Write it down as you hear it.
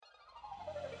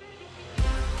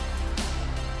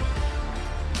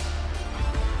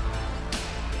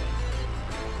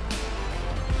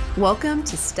Welcome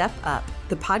to Step Up,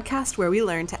 the podcast where we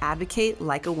learn to advocate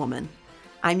like a woman.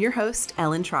 I'm your host,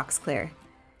 Ellen Troxclair.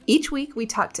 Each week, we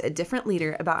talk to a different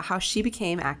leader about how she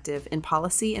became active in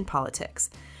policy and politics.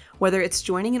 Whether it's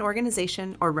joining an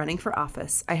organization or running for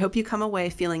office, I hope you come away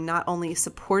feeling not only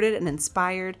supported and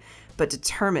inspired, but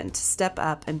determined to step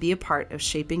up and be a part of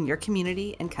shaping your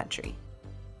community and country.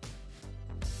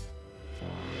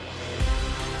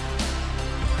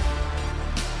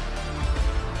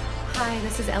 Hi,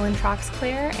 this is Ellen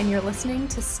Troxclair, and you're listening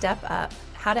to Step Up,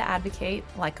 How to Advocate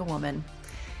Like a Woman.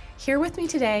 Here with me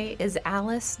today is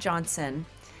Alice Johnson.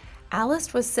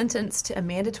 Alice was sentenced to a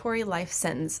mandatory life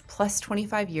sentence plus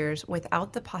 25 years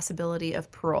without the possibility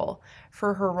of parole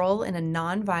for her role in a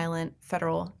nonviolent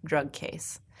federal drug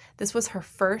case. This was her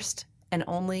first and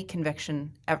only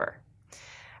conviction ever.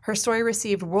 Her story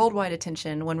received worldwide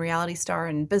attention when reality star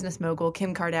and business mogul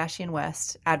Kim Kardashian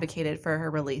West advocated for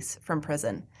her release from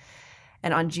prison.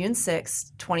 And on June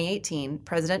 6, 2018,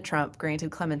 President Trump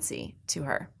granted clemency to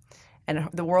her. And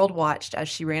the world watched as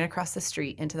she ran across the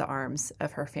street into the arms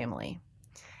of her family.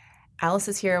 Alice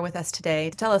is here with us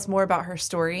today to tell us more about her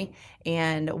story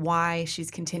and why she's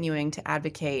continuing to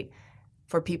advocate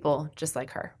for people just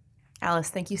like her. Alice,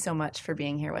 thank you so much for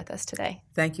being here with us today.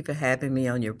 Thank you for having me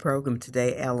on your program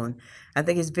today, Ellen. I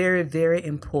think it's very, very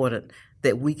important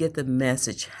that we get the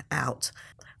message out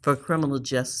for criminal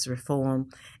justice reform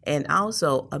and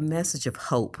also a message of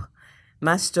hope.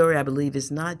 My story, I believe, is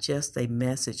not just a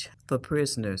message for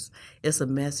prisoners. It's a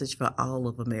message for all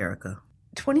of America.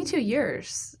 22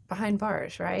 years behind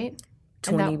bars, right?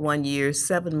 21 years,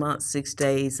 7 months, 6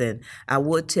 days, and I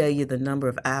would tell you the number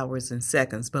of hours and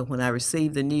seconds, but when I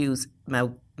received the news, my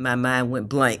mind went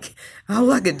blank.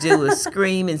 All I could do was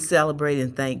scream and celebrate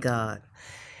and thank God.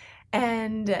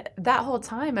 And that whole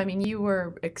time, I mean, you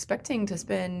were expecting to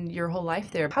spend your whole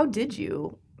life there. How did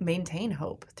you maintain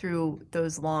hope through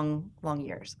those long, long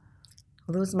years?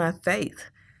 Well, it was my faith.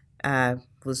 I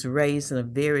was raised in a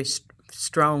very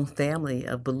strong family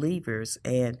of believers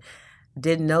and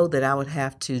didn't know that I would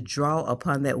have to draw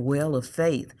upon that well of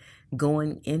faith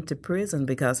going into prison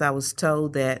because I was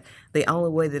told that the only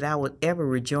way that I would ever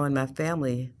rejoin my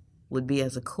family would be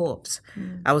as a corpse.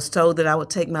 I was told that I would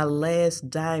take my last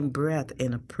dying breath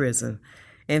in a prison.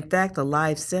 In fact, a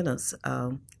life sentence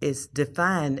is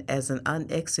defined as an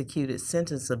unexecuted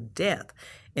sentence of death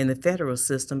in the federal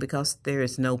system because there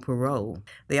is no parole.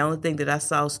 The only thing that I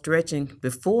saw stretching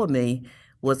before me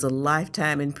was a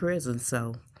lifetime in prison.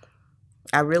 So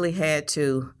I really had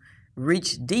to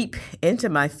reach deep into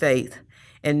my faith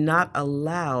and not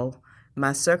allow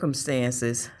my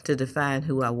circumstances to define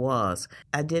who I was.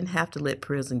 I didn't have to let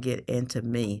prison get into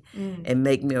me and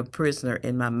make me a prisoner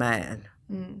in my mind.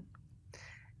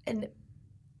 And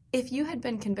if you had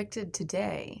been convicted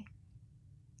today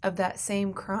of that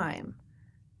same crime,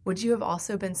 would you have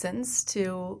also been sentenced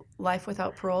to life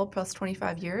without parole plus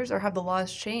 25 years, or have the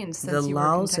laws changed since you were convicted?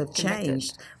 The laws have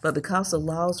changed, but because the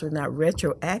laws were not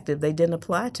retroactive, they didn't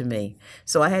apply to me.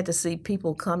 So I had to see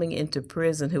people coming into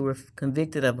prison who were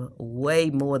convicted of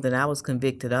way more than I was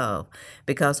convicted of,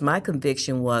 because my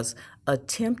conviction was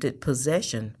attempted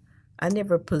possession. I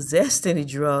never possessed any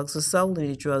drugs or sold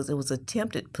any drugs. It was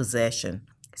attempted possession.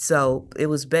 So it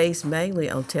was based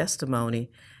mainly on testimony,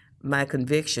 my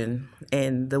conviction,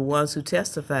 and the ones who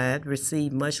testified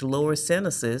received much lower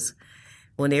sentences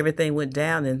when everything went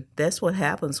down, and that's what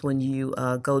happens when you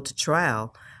go to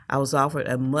trial. I was offered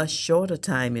a much shorter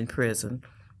time in prison,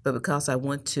 but because I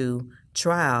went to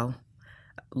trial,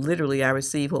 literally I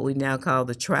received what we now call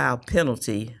the trial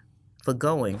penalty for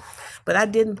going. But I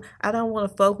don't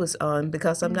want to focus on,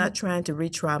 because I'm not trying to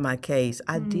retry my case.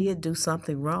 I did do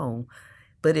something wrong,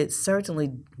 but it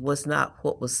certainly was not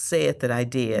what was said that I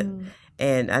did.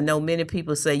 And I know many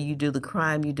people say you do the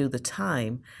crime, you do the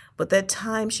time, but that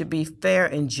time should be fair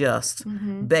and just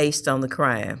based on the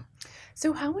crime.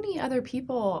 So how many other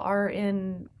people are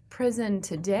in prison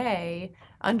today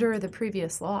under the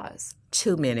previous laws?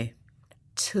 Too many.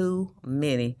 Too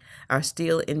many are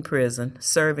still in prison,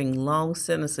 serving long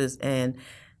sentences, and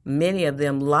many of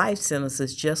them life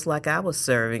sentences, just like I was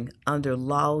serving under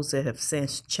laws that have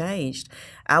since changed.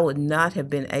 I would not have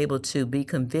been able to be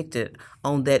convicted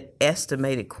on that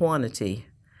estimated quantity.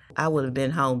 I would have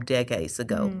been home decades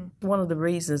ago. One of the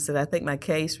reasons that I think my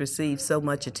case received so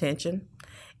much attention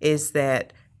is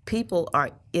that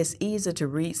it's easy to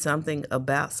read something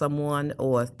about someone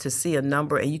or to see a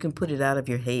number and you can put it out of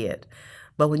your head.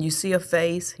 But when you see a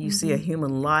face, you see a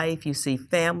human life, you see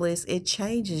families, it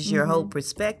changes your whole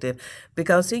perspective.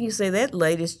 Because then you say, that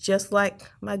lady's just like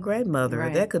my grandmother, or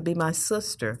that could be my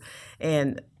sister.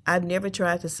 And I've never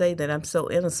tried to say that I'm so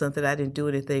innocent that I didn't do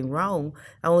anything wrong.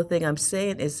 The only thing I'm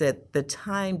saying is that the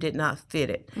time did not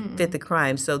fit the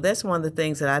crime. So that's one of the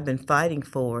things that I've been fighting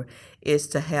for, is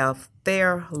to have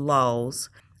fair laws.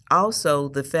 Also,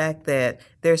 the fact that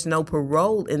there's no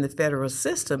parole in the federal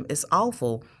system is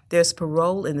awful. There's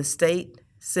parole in the state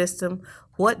system.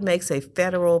 What makes a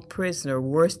federal prisoner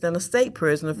worse than a state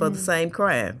prisoner for the same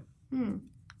crime?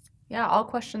 Yeah, all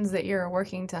questions that you're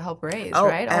working to help raise, Oh,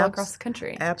 right? All across the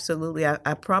country. Absolutely.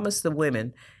 I promised the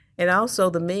women and also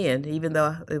the men, even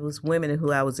though it was women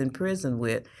who I was in prison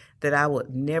with, that I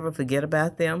would never forget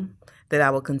about them, that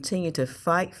I would continue to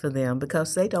fight for them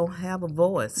because they don't have a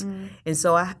voice. And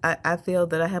so I feel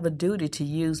that I have a duty to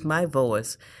use my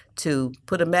voice to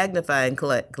put a magnifying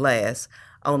glass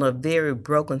on a very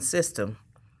broken system.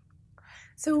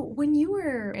 So when you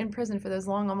were in prison for those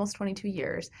long, almost 22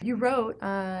 years, you wrote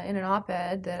in an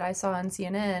op-ed that I saw on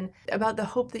CNN about the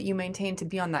hope that you maintained to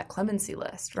be on that clemency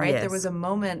list, right? Yes. There was a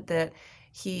moment that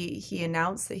he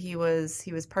announced that he was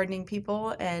pardoning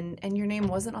people, and your name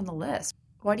wasn't on the list.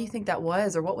 Why do you think that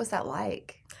was, or what was that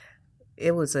like?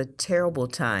 It was a terrible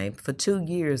time. For 2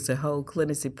 years, the whole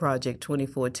Clemency Project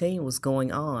 2014 was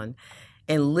going on,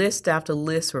 and list after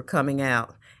list were coming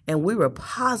out. And we were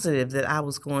positive that I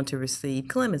was going to receive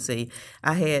clemency.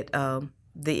 I had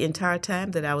the entire time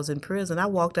that I was in prison, I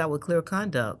walked out with clear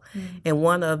conduct. And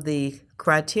one of the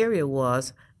criteria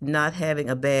was not having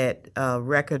a bad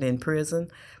record in prison,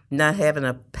 not having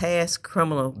a past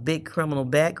big criminal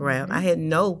background. I had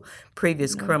no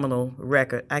previous criminal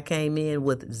record. I came in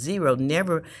with zero,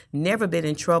 never been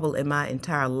in trouble in my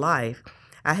entire life.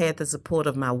 I had the support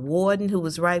of my warden who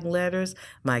was writing letters,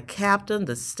 my captain,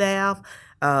 the staff.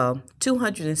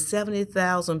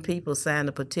 270,000 people signed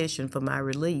a petition for my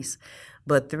release,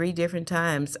 but 3 different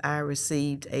times I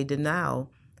received a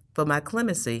denial for my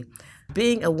clemency.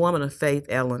 Being a woman of faith,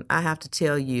 Ellen, I have to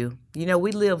tell you,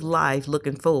 we live life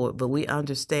looking forward, but we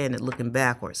understand it looking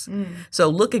backwards. So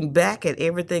looking back at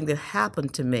everything that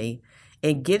happened to me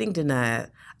and getting denied,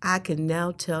 I can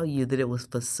now tell you that it was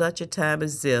for such a time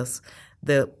as this,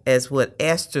 that, as what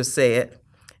Esther said,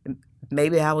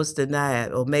 maybe I was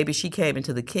denied, or maybe she came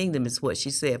into the kingdom, is what she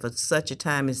said, for such a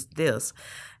time as this.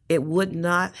 It would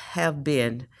not have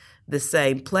been the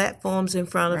same platforms in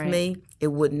front of me. It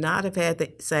would not have had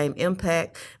the same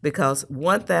impact because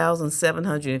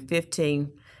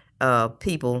 1,715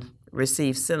 people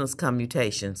received sentence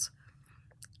commutations.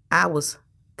 I was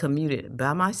commuted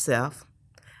by myself,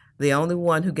 the only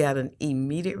one who got an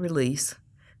immediate release.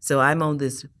 So I'm on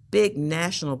this big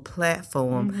national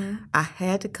platform. I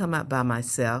had to come out by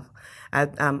myself.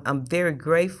 I'm very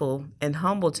grateful and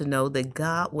humbled to know that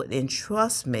God would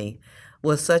entrust me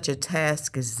with such a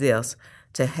task as this,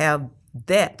 to have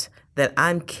that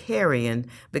I'm carrying,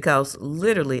 because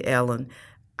literally, Ellen,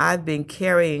 I've been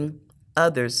carrying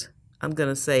others, I'm going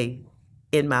to say,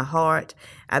 in my heart.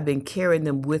 I've been carrying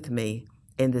them with me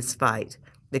in this fight,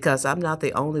 because I'm not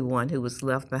the only one who was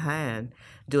left behind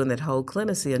during that whole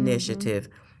clemency initiative.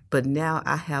 But now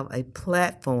I have a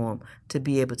platform to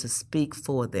be able to speak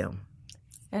for them.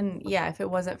 And yeah, if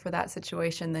it wasn't for that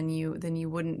situation, then you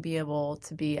wouldn't be able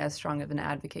to be as strong of an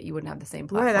advocate. You wouldn't have the same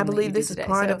platform. Right, I believe this is today.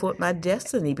 part of what my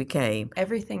destiny became.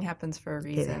 Everything happens for a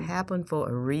reason. It happened for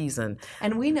a reason.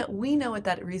 And we know what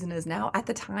that reason is now. At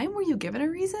the time, were you given a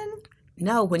reason?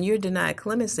 No, when you're denied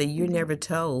clemency, you're never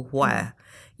told why.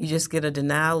 You just get a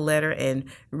denial letter, and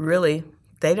really,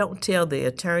 they don't tell the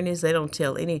attorneys, they don't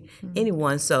tell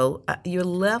anyone. So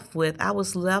I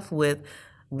was left with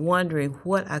wondering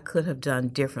what I could have done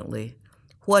differently.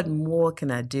 What more can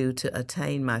I do to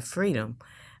attain my freedom?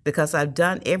 Because I've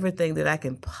done everything that I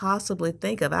can possibly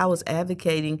think of. I was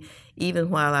advocating even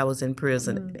while I was in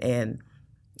prison. And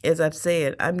as I've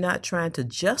said, I'm not trying to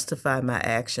justify my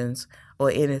actions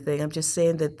or anything. I'm just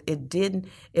saying that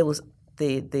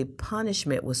the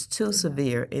punishment was too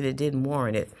severe and it didn't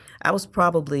warrant it. I was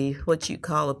probably what you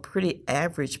call a pretty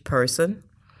average person.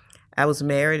 I was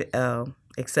married,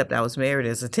 except I was married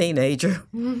as a teenager.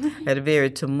 Had a very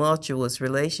tumultuous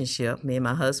relationship. Me and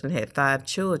my husband had 5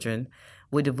 children.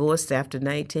 We divorced after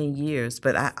 19 years,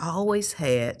 but I always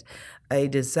had a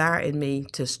desire in me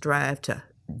to strive to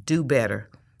do better,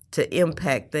 to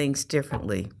impact things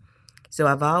differently. So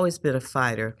I've always been a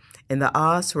fighter, and the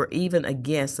odds were even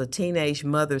against a teenage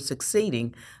mother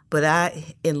succeeding. But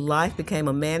I, in life, became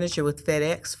a manager with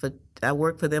FedEx. I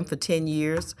worked for them for 10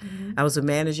 years. I was a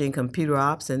manager in computer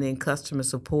ops and then customer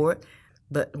support.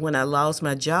 But when I lost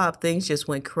my job, things just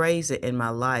went crazy in my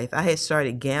life. I had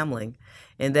started gambling,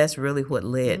 and that's really what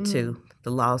led to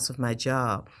the loss of my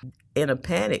job. In a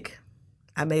panic,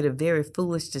 I made a very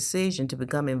foolish decision to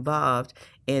become involved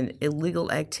in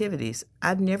illegal activities.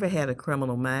 I've never had a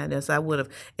criminal mind, as I would have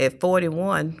at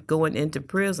 41 going into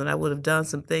prison. I would have done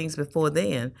some things before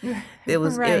then. Right.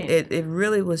 It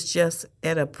really was just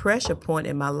at a pressure point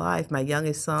in my life. My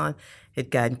youngest son had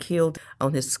gotten killed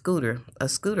on his scooter, a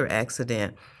scooter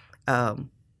accident.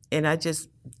 And I just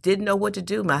didn't know what to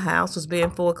do. My house was being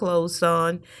foreclosed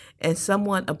on, and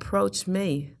someone approached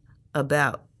me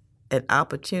about an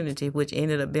opportunity, which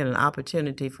ended up being an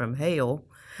opportunity from hell,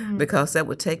 because that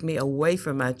would take me away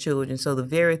from my children. So the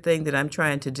very thing that I'm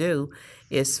trying to do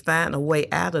is find a way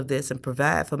out of this and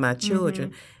provide for my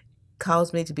children,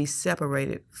 caused me to be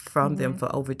separated from them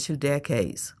for over 2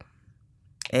 decades.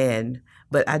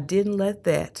 But I didn't let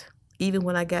that, even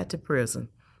when I got to prison,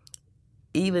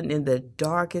 even in the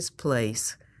darkest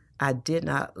place, I did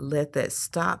not let that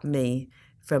stop me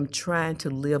from trying to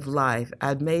live life.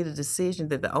 I'd made a decision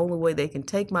that the only way they can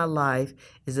take my life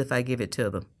is if I give it to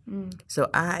them. So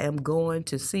I am going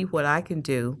to see what I can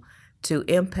do to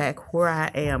impact where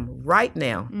I am right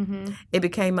now. It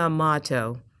became my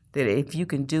motto that if you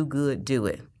can do good, do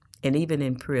it. And even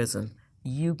in prison,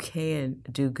 you can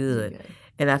do good.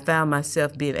 And I found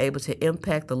myself being able to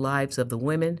impact the lives of the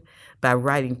women by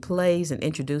writing plays and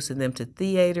introducing them to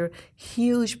theater,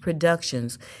 huge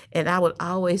productions. And I would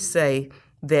always say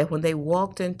that when they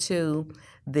walked into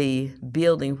the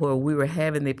building where we were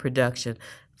having the production,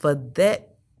 for that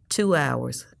 2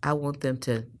 hours, I want them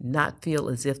to not feel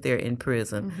as if they're in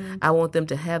prison. I want them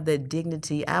to have that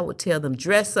dignity. I would tell them,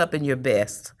 dress up in your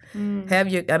best.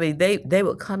 They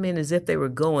would come in as if they were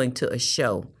going to a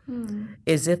show,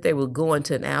 as if they were going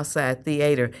to an outside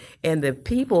theater. And the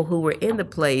people who were in the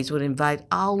plays would invite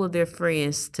all of their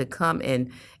friends to come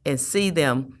and see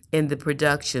them in the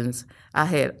productions. I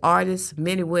had artists,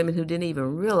 many women who didn't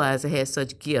even realize they had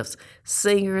such gifts,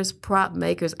 singers, prop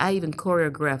makers. I even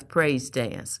choreographed praise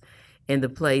dance in the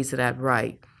plays that I'd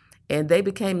write. And they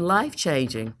became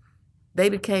life-changing. They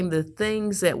became the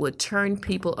things that would turn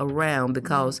people around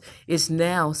because it's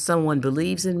now someone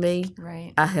believes in me.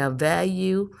 Right. I have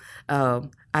value.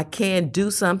 I can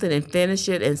do something and finish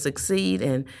it and succeed.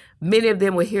 And many of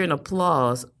them were hearing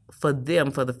applause for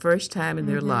them for the first time in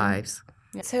their lives.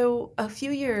 So a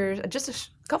few years, just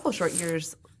a couple of short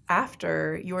years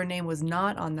after, your name was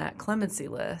not on that clemency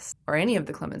list or any of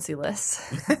the clemency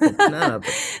lists None of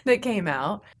them. that came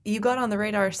out. You got on the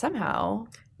radar somehow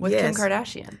with Kim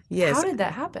Kardashian. Yes. How did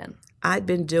that happen? I'd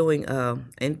been doing,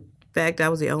 in fact, I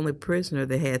was the only prisoner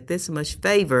that had this much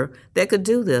favor that could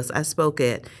do this. I spoke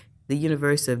at the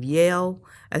University of Yale.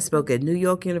 I spoke at New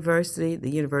York University, the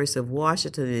University of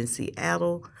Washington in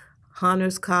Seattle,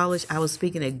 Honors College. I was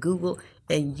speaking at Google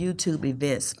and YouTube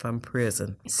events from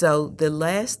prison. So the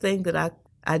last thing that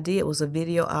I did was a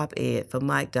video op-ed for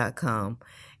Mike.com.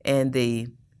 And the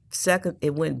second,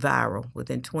 it went viral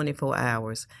within 24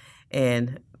 hours.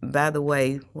 And by the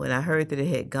way, when I heard that it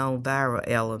had gone viral,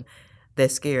 Ellen,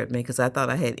 that scared me because I thought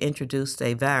I had introduced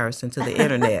a virus into the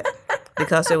internet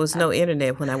because there was no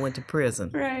internet when I went to prison.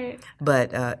 Right.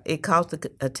 But it caught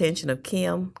the attention of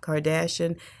Kim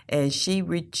Kardashian, and she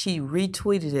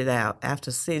retweeted it out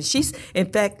after seeing.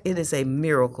 In fact, it is a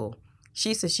miracle.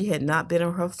 She said she had not been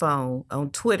on her phone on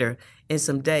Twitter in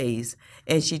some days,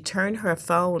 and she turned her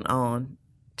phone on,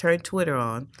 turned Twitter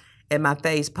on, and my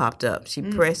face popped up. She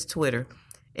pressed Twitter,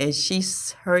 and she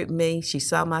heard me. She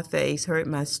saw my face, heard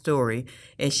my story,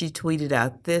 and she tweeted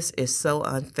out, "This is so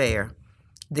unfair."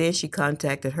 Then she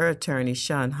contacted her attorney,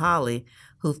 Sean Hawley,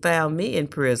 who found me in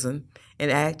prison.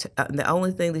 And the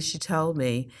only thing that she told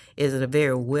me is that a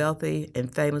very wealthy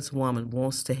and famous woman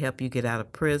wants to help you get out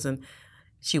of prison.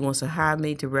 She wants to hire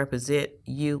me to represent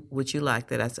you. Would you like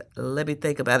that? I said, let me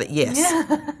think about it. Yes.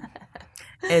 Yeah.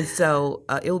 And so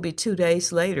it would be 2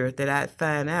 days later that I'd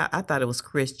find out. I thought it was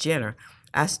Kris Jenner.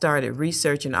 I started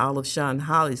researching all of Sean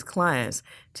Hawley's clients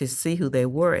to see who they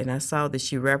were, and I saw that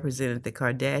she represented the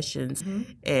Kardashians.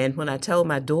 And when I told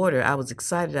my daughter, I was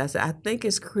excited. I said, I think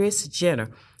it's Kris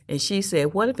Jenner. And she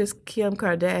said, what if it's Kim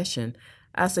Kardashian?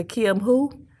 I said, Kim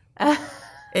who?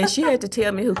 And she had to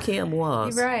tell me who Kim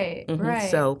was. Right, right.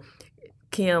 So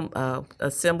Kim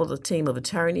assembled a team of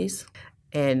attorneys,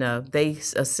 and they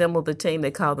assembled the team.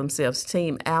 They called themselves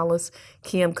Team Alice.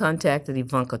 Kim contacted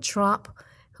Ivanka Trump,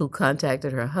 who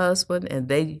contacted her husband, and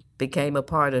they became a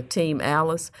part of Team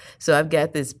Alice. So I've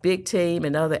got this big team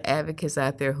and other advocates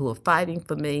out there who are fighting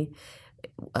for me.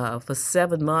 For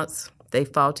 7 months, they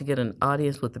fought to get an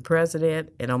audience with the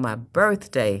president. And on my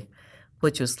birthday,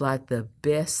 which was like the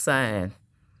best sign,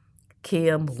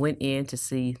 Kim went in to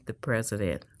see the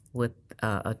president with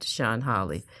Sean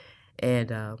Hawley.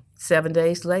 And 7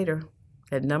 days later,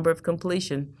 at number of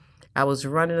completion, I was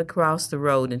running across the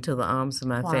road into the arms of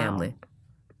my Wow. family.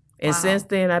 And Wow. since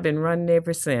then, I've been running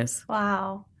ever since.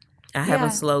 Wow. I haven't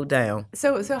Yeah. slowed down.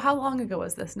 So how long ago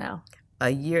was this now? A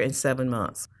year and 7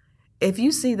 months. If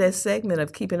you see that segment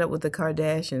of Keeping Up with the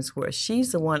Kardashians where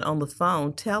she's the one on the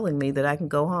phone telling me that I can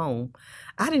go home,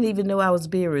 I didn't even know I was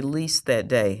being released that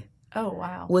day. Oh,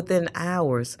 wow. Within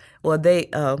hours. Well,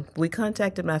 we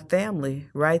contacted my family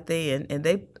right then, and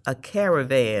a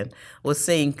caravan was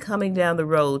seen coming down the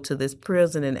road to this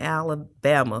prison in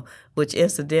Alabama, which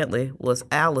incidentally was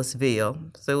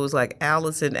Aliceville. So it was like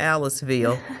Alice in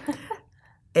Aliceville.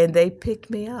 And they picked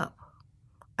me up.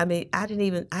 I mean, I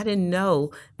didn't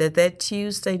know that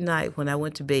Tuesday night when I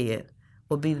went to bed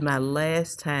would be my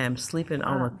last time sleeping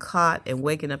on a cot and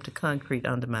waking up to concrete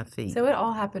under my feet. So it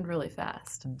all happened really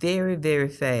fast. Very, very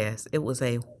fast. It was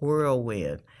a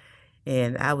whirlwind.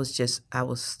 And I was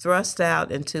thrust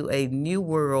out into a new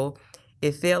world.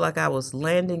 It felt like I was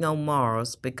landing on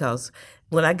Mars because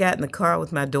when I got in the car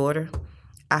with my daughter,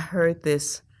 I heard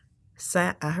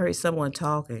someone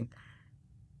talking.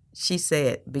 She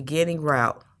said, "Beginning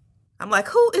route." I'm like,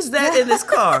 who is that in this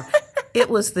car? It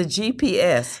was the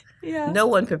GPS. Yeah. No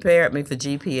one prepared me for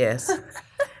GPS.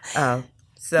 Yeah,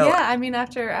 I mean,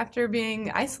 after being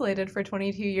isolated for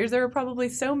 22 years, there were probably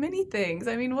so many things.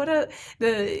 I mean,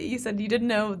 you said you didn't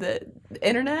know the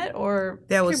internet or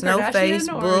there was Kim no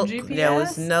Kardashian or Facebook. GPS? There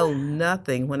was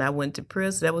nothing when I went to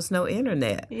prison. There was no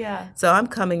internet. Yeah. So I'm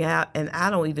coming out and I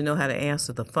don't even know how to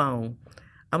answer the phone.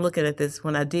 I'm looking at this.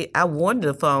 I wanted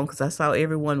the phone because I saw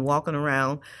everyone walking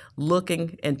around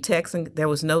looking and texting. There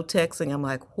was no texting. I'm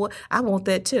like, what? I want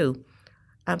that too.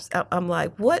 I'm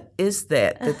like, what is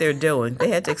that they're doing? They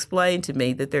had to explain to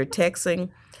me that they're texting,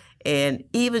 and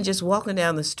even just walking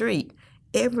down the street,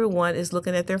 everyone is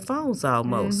looking at their phones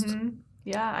almost. Mm-hmm.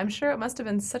 Yeah, I'm sure it must have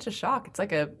been such a shock. It's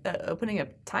like opening a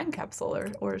time capsule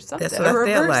or something. That's what I felt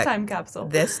reverse like. Time capsule.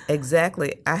 That's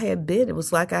exactly. It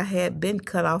was like I had been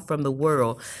cut off from the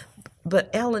world.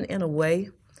 But Ellen, in a way,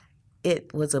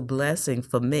 it was a blessing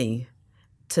for me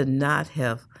to not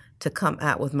have to come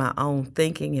out with my own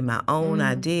thinking and my own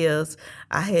ideas.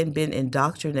 I hadn't been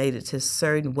indoctrinated to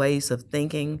certain ways of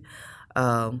thinking.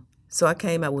 So I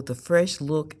came out with a fresh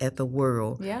look at the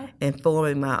world and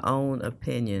forming my own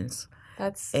opinions.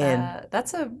 That's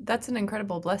an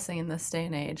incredible blessing in this day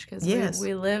and age because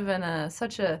we live in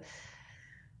such a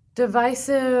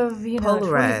divisive,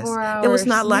 polarized. 24-hour It was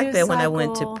not like that cycle. when I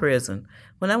went to prison.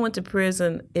 When I went to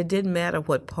prison, it didn't matter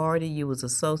what party you was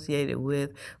associated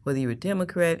with, whether you were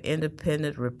Democrat,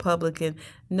 Independent, Republican.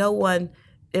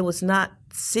 It was not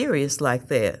serious like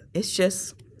that. It's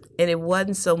just, and it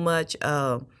wasn't so much.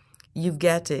 You've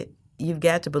got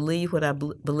to believe what I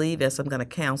believe, as I'm going to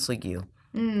counsel you.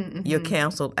 Mm-hmm. You're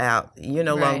canceled out. You're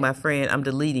no longer my friend. I'm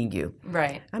deleting you.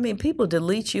 Right. I mean, people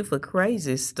delete you for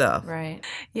crazy stuff. Right.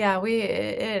 Yeah.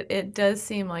 It does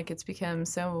seem like it's become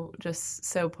so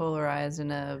polarized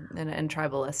and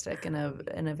tribalistic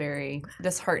in a very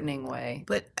disheartening way.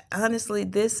 But honestly,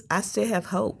 I still have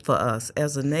hope for us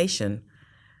as a nation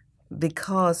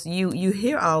because you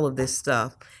hear all of this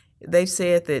stuff. They've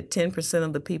said that 10%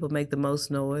 of the people make the most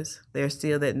noise. There's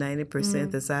still that 90%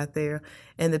 that's out there.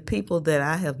 And the people that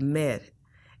I have met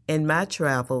in my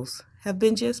travels have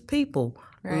been just people,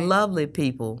 lovely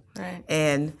people. Right.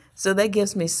 And so that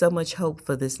gives me so much hope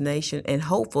for this nation, and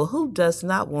hope for who does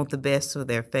not want the best for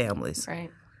their families. Right.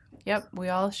 Yep, we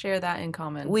all share that in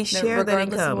common. We share that in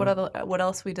common. Regardless of what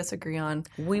else we disagree on,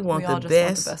 we all just want the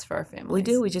best for our families. We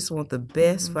do. We just want the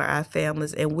best for our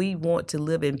families, and we want to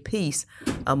live in peace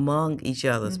among each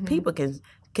other. People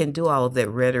can do all of that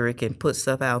rhetoric and put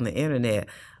stuff out on the internet,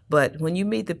 but when you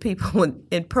meet the people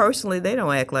and personally, they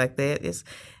don't act like that.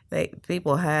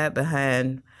 People hide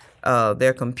behind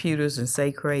their computers and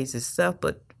say crazy stuff,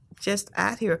 but just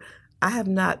out here, I have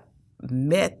not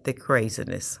met the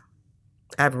craziness.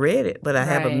 I've read it, but I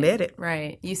haven't met it.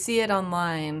 Right. You see it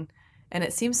online, and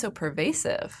it seems so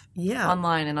pervasive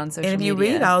online and on social media. And if you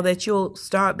read all that, you'll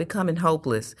start becoming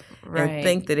hopeless and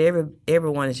think that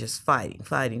everyone is just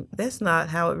fighting. That's not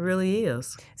how it really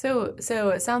is. So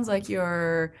it sounds like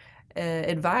your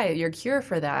advice, your cure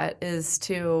for that is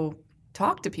to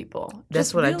talk to people.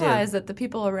 That's what I do. Just realize that the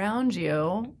people around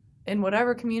you, in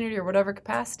whatever community or whatever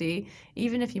capacity,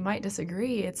 even if you might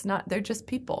disagree, they're just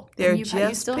people. You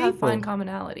still have find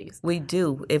commonalities. We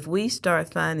do. If we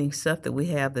start finding stuff that we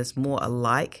have that's more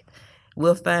alike,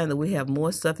 we'll find that we have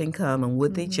more stuff in common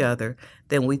with each other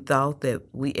than we thought that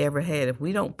we ever had. If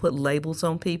we don't put labels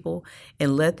on people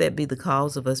and let that be the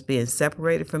cause of us being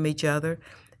separated from each other,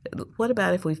 what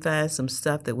about if we find some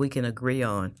stuff that we can agree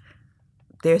on?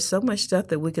 there's so much stuff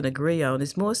that we can agree on.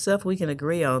 There's more stuff we can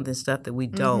agree on than stuff that we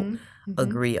don't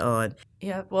agree on.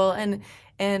 Yeah, well,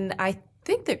 and I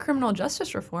think that criminal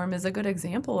justice reform is a good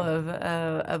example of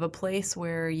a place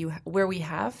where we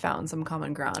have found some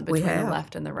common ground between the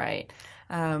left and the right.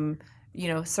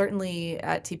 Certainly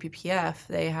at TPPF,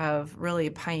 they have really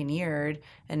pioneered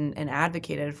and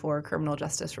advocated for criminal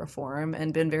justice reform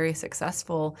and been very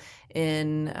successful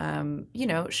in,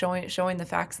 showing the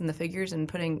facts and the figures and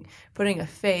putting a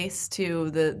face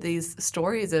to these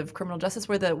stories of criminal justice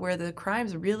where the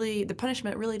crimes really, the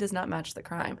punishment really does not match the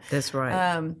crime. That's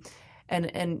right.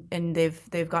 And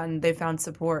they've found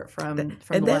support from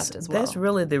the left as well. That's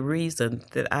really the reason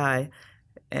that I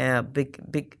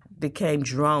became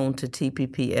drawn to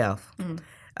TPPF.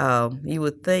 You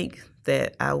would think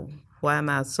that why am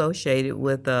I associated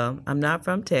with? I'm not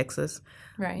from Texas,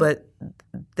 right? But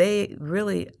they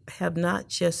really have not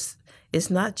just. It's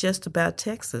not just about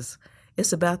Texas.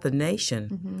 It's about the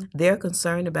nation. They're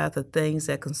concerned about the things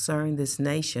that concern this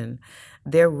nation.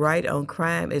 Their right on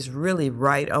crime is really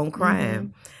right on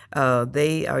crime.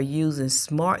 They are using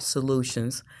smart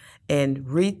solutions and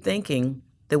rethinking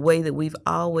the way that we've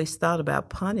always thought about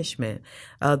punishment.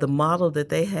 The model that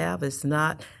they have is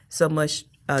not so much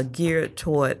geared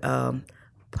toward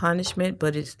punishment,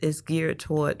 but it's geared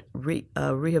toward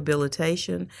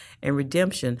rehabilitation and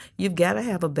redemption. You've got to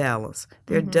have a balance.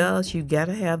 You've got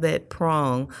to have that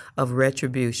prong of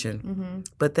retribution,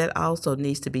 but that also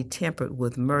needs to be tempered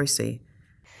with mercy.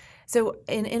 So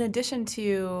in addition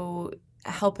to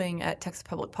helping at Texas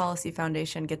Public Policy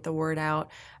Foundation get the word out,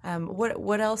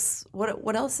 what else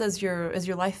is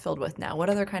your life filled with now? What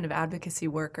other kind of advocacy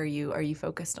work are you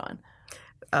focused on?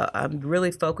 I'm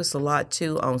really focused a lot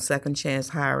too on second chance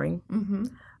hiring.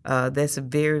 That's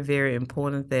very, very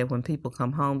important that when people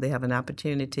come home, they have an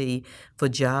opportunity for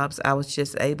jobs. I was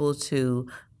just able to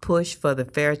push for the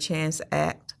Fair Chance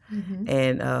Act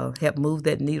and help move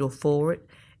that needle forward.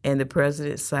 And the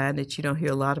president signed it. You don't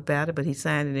hear a lot about it, but he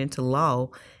signed it into law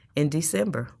in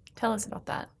December. Tell us about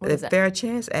that. The Fair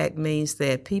Chance Act means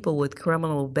that people with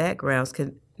criminal backgrounds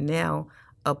can now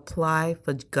apply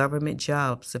for government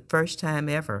jobs, the first time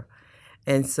ever.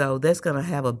 And so that's going to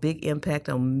have a big impact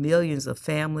on millions of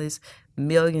families,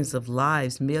 millions of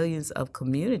lives, millions of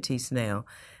communities now,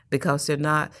 because they're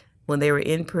not, when they were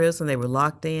in prison, they were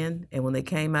locked in, and when they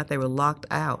came out, they were locked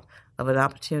out of an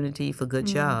opportunity for good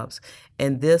jobs.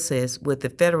 And this is, with the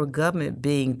federal government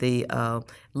being the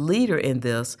leader in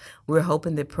this, we're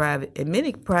hoping that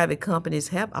many private companies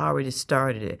have already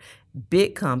started it,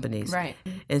 big companies. Right.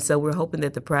 And so we're hoping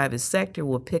that the private sector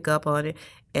will pick up on it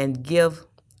and give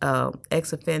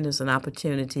ex-offenders an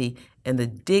opportunity and the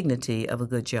dignity of a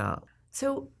good job.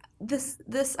 So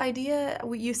this idea,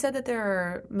 you said that there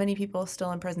are many people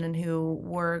still in prison who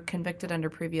were convicted under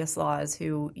previous laws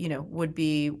who, would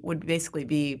basically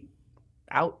be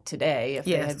out today if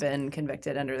they had been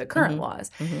convicted under the current laws.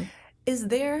 Is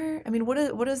there,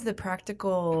 what is the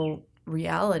practical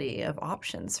reality of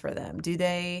options for them?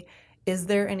 Is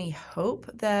there any hope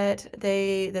that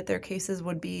their cases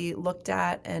would be looked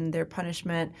at and their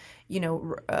punishment,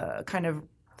 kind of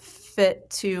fit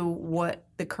to what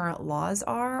the current laws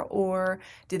are, or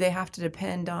do they have to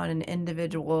depend on an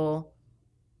individual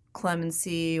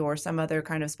clemency or some other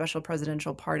kind of special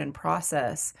presidential pardon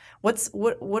process?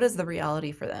 What is the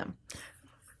reality for them?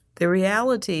 The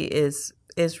reality is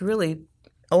really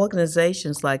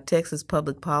organizations like Texas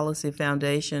Public Policy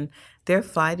Foundation, they're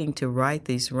fighting to right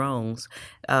these wrongs.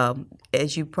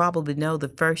 As you probably know, the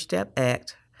First Step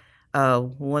Act,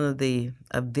 one of a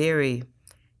very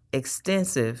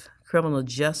extensive criminal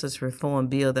justice reform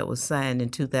bill that was signed in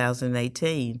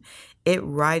 2018, it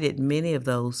righted many of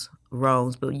those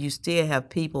wrongs, but you still have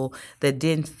people that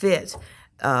didn't fit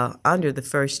under the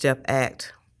First Step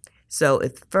Act. So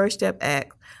if the First Step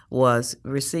Act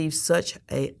received such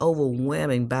a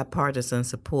overwhelming bipartisan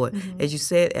support, as you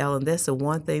said, Ellen, that's the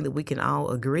one thing that we can all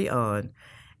agree on,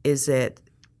 is that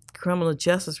criminal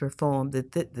justice reform,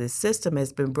 that the system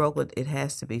has been broken, it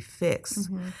has to be fixed.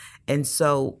 And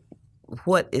so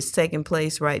what is taking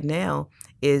place right now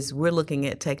is we're looking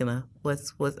at taking what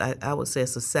I would say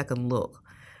is a second look,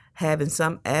 having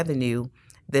some avenue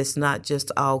that's not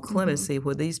just all clemency,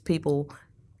 where these people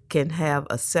can have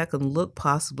a second look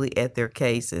possibly at their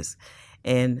cases.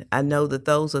 And I know that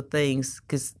those are things,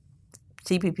 because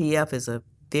TPPF has a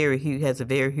very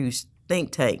huge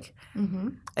think tank,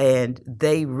 and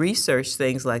they research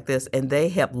things like this, and they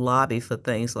help lobby for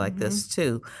things like this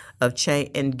too, of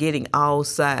change and getting all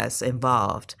sides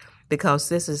involved, because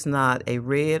this is not a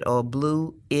red or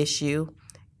blue issue;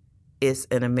 it's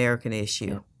an American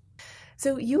issue.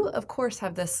 So you, of course,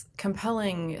 have this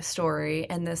compelling story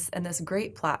and this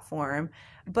great platform,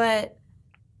 but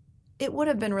it would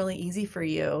have been really easy for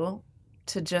you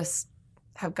to just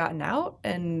have gotten out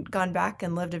and gone back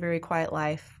and lived a very quiet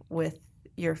life with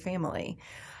your family.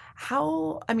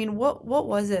 I mean, what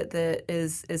was it that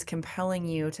is compelling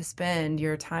you to spend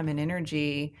your time and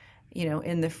energy,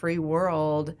 in the free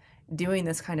world doing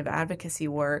this kind of advocacy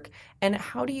work? And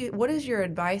what is your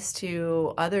advice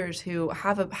to others who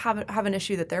have an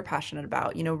issue that they're passionate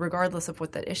about, regardless of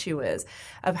what that issue is,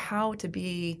 of how to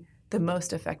be the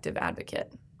most effective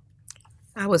advocate?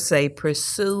 I would say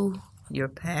pursue your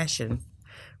passion.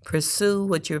 Pursue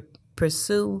what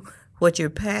you're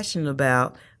passionate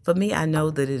about. For me, I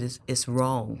know that it's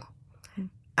wrong.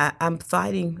 I'm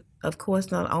fighting, of course,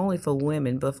 not only for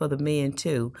women, but for the men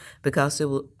too, because it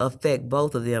will affect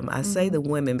both of them. I say the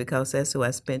women because that's who I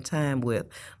spent time with,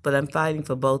 but I'm fighting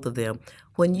for both of them.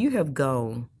 When you have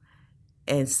gone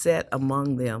and sat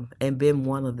among them and been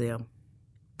one of them,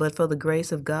 but for the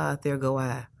grace of God, there go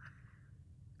I.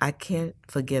 I can't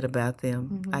forget about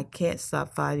them. I can't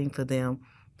stop fighting for them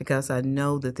because I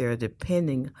know that they're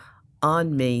depending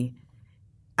on me.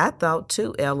 I thought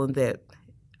too, Ellen, that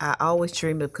I always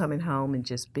dreamed of coming home and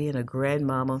just being a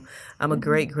grandmama. I'm a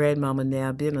great grandmama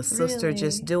now, being a sister,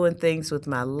 just doing things with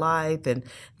my life and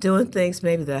doing things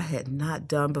maybe that I had not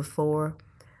done before.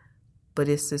 But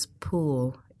it's this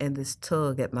pull and this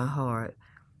tug at my heart.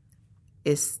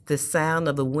 It's the sound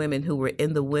of the women who were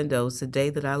in the windows the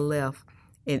day that I left.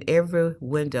 In every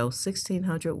window,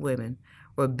 1,600 women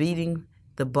were beating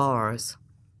the bars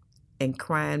and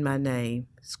crying my name,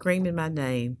 screaming my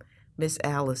name, Miss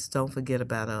Alice, don't forget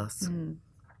about us.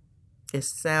 It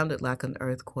sounded like an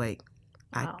earthquake.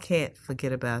 Wow. I can't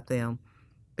forget about them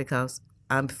because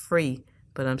I'm free,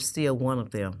 but I'm still one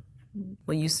of them.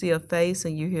 When you see a face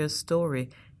and you hear a story,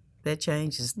 that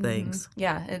changes things.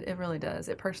 Yeah, it really does.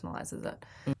 It personalizes it.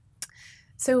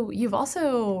 So you've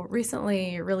also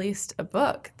recently released a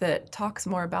book that talks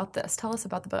more about this. Tell us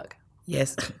about the book.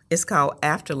 Yes, it's called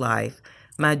Afterlife,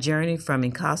 My Journey from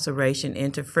Incarceration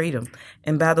into Freedom.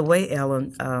 And by the way,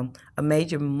 Ellen, a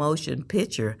major motion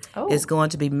picture is going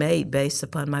to be made based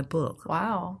upon my book.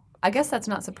 Wow. I guess that's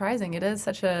not surprising. It is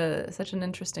such an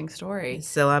interesting story.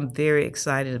 So I'm very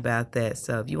excited about that.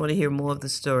 So if you want to hear more of the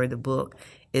story, the book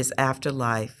is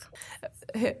Afterlife.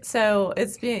 So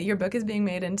your book is being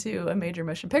made into a major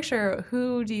motion picture.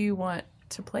 Who do you want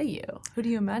to play you? Who do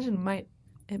you imagine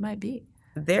it might be?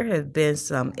 There have been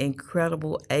some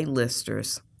incredible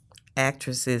A-listers,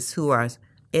 actresses who are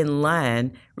in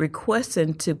line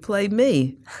requesting to play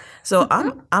me. So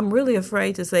I'm really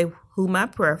afraid to say who my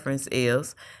preference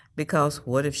is because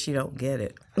what if she don't get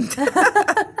it?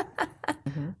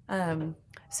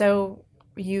 So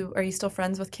are you still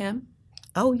friends with Kim?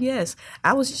 Oh yes,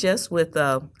 I was just with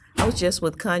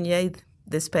Kanye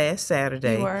this past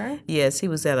Saturday. You were? Yes, he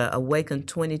was at a Awaken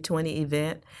 2020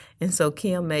 event, and so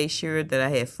Kim made sure that I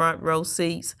had front row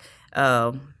seats.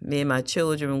 Me and my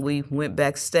children, we went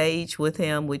backstage with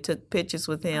him. We took pictures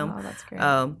with him. Oh, that's great.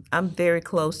 I'm very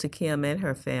close to Kim and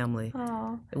her family.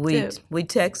 Oh, we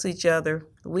text each other.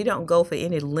 We don't go for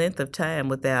any length of time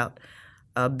without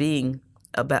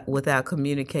without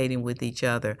communicating with each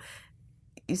other.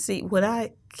 You see,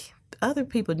 other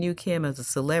people knew Kim as a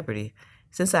celebrity.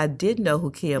 Since I did know who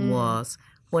Kim was,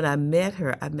 when I met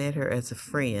her as a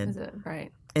friend. Is it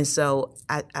right? And so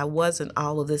I wasn't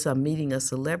all of this, I'm meeting a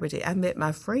celebrity. I met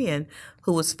my friend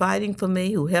who was fighting for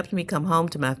me, who helped me come home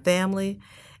to my family,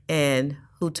 and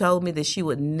who told me that she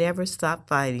would never stop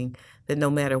fighting, that no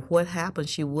matter what happened,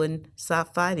 she wouldn't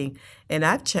stop fighting. And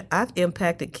I've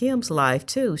impacted Kim's life,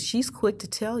 too. She's quick to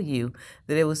tell you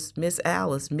that it was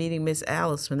meeting Miss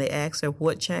Alice, when they asked her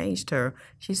what changed her.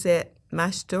 She said, my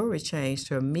story changed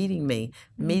her, meeting me,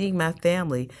 meeting my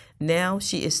family. Now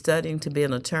she is studying to be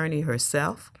an attorney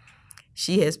herself.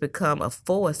 She has become a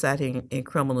force out here in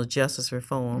criminal justice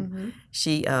reform.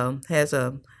 She's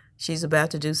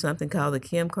about to do something called the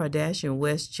Kim Kardashian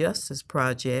West Justice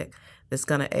Project that's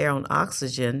going to air on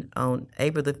Oxygen on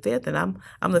April the 5th, and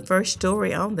I'm the first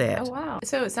story on that. Oh, wow.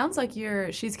 So it sounds like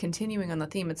she's continuing on the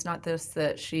theme. It's not this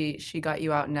that she got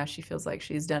you out and now she feels like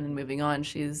she's done and moving on.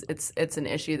 It's an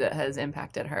issue that has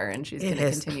impacted her, and she's going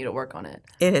to continue to work on it.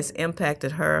 It has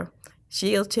impacted her.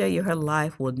 She'll tell you her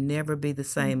life will never be the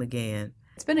same again.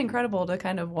 It's been incredible to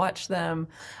kind of watch them,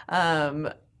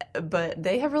 but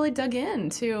they have really dug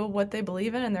into what they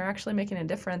believe in, and they're actually making a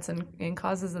difference in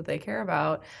causes that they care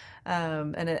about.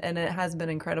 And it has been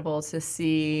incredible to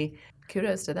see.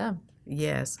 Kudos to them.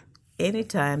 Yes.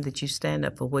 anytime that you stand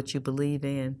up for what you believe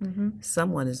in,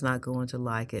 someone is not going to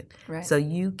like it. Right. So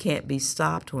you can't be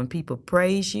stopped when people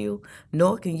praise you,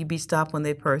 nor can you be stopped when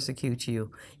they persecute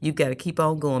you. You've got to keep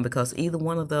on going because either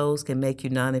one of those can make you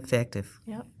non-effective.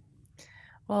 Yep.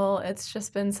 Well, it's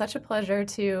just been such a pleasure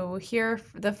to hear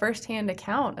the firsthand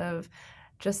account of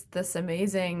just this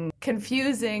amazing,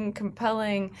 confusing,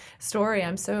 compelling story.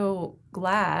 I'm so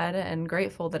glad and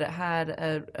grateful that it had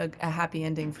a happy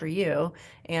ending for you,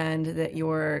 and that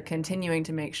you're continuing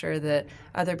to make sure that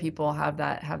other people have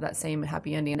that same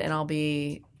happy ending. And I'll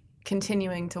be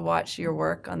continuing to watch your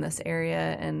work on this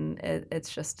area, and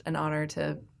it's just an honor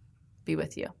to be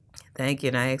with you. Thank you,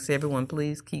 and I ask everyone,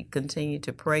 please continue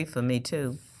to pray for me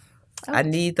too. Oh, I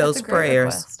need that's those a great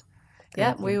prayers. request.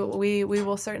 Yeah, we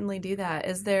will certainly do that.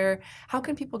 How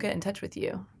can people get in touch with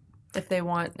you if they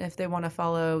want to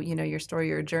follow, your story,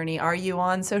 your journey? Are you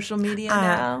on social media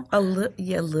now? A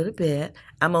little bit.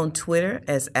 I'm on Twitter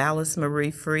as Alice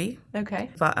Marie Free. Okay.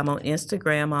 I'm on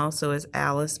Instagram also as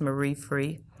Alice Marie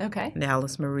Free. Okay. And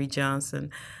Alice Marie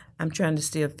Johnson. I'm trying to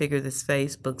still figure this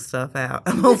Facebook stuff out.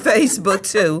 I'm on Facebook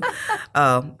too,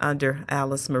 under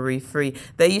Alice Marie Free.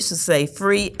 They used to say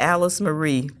Free Alice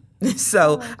Marie.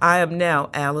 So I am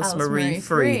now Alice Marie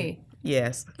Free.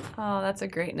 Yes. Oh, that's a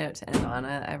great note to end on.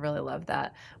 I really love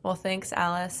that. Well, thanks,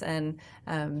 Alice, and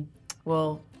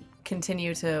we'll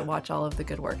continue to watch all of the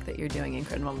good work that you're doing in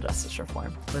criminal justice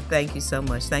reform. Well, thank you so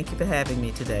much. Thank you for having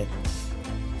me today.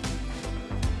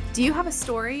 Do you have a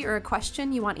story or a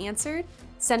question you want answered?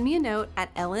 Send me a note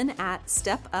at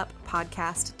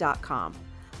ellen@stepuppodcast.com.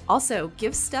 Also,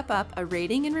 give Step Up a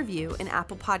rating and review in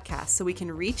Apple Podcasts so we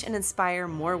can reach and inspire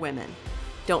more women.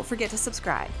 Don't forget to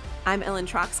subscribe. I'm Ellen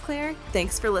Troxclair.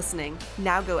 Thanks for listening.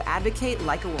 Now go advocate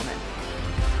like a woman.